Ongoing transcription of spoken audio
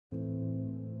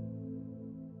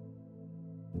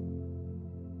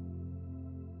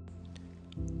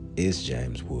It's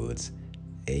James Woods,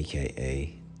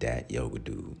 aka Dat Yoga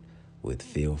Dude, with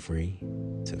Feel Free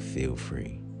to Feel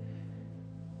Free.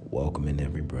 Welcoming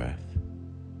every breath,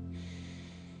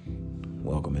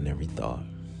 welcoming every thought,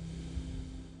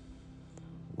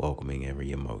 welcoming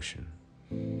every emotion,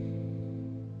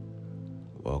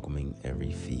 welcoming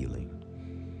every feeling,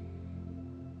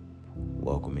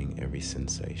 welcoming every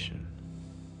sensation.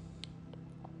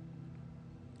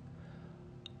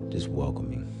 Just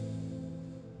welcoming.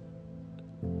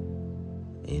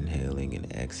 Inhaling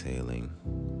and exhaling,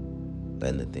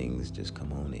 letting the things just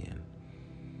come on in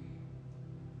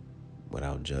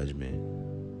without judgment,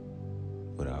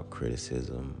 without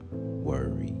criticism,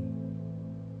 worry,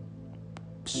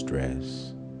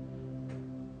 stress.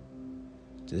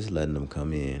 Just letting them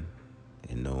come in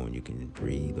and knowing you can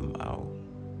breathe them out.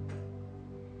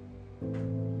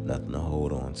 Nothing to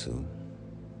hold on to,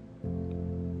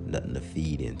 nothing to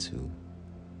feed into.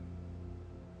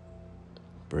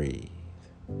 Breathe.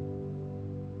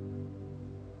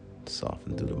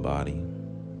 Soften through the body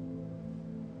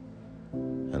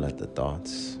and let the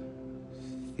thoughts,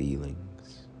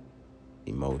 feelings,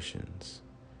 emotions,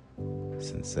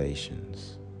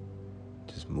 sensations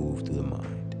just move through the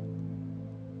mind.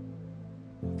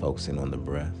 Focusing on the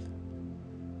breath,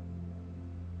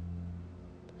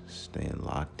 staying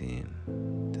locked in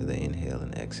to the inhale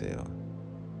and exhale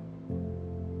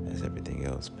as everything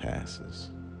else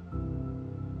passes.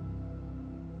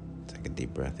 Take a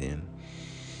deep breath in.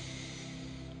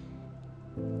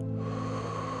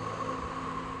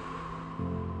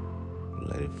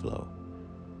 Let it flow.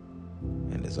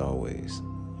 And as always,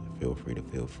 feel free to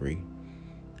feel free.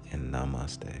 And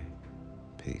namaste.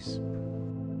 Peace.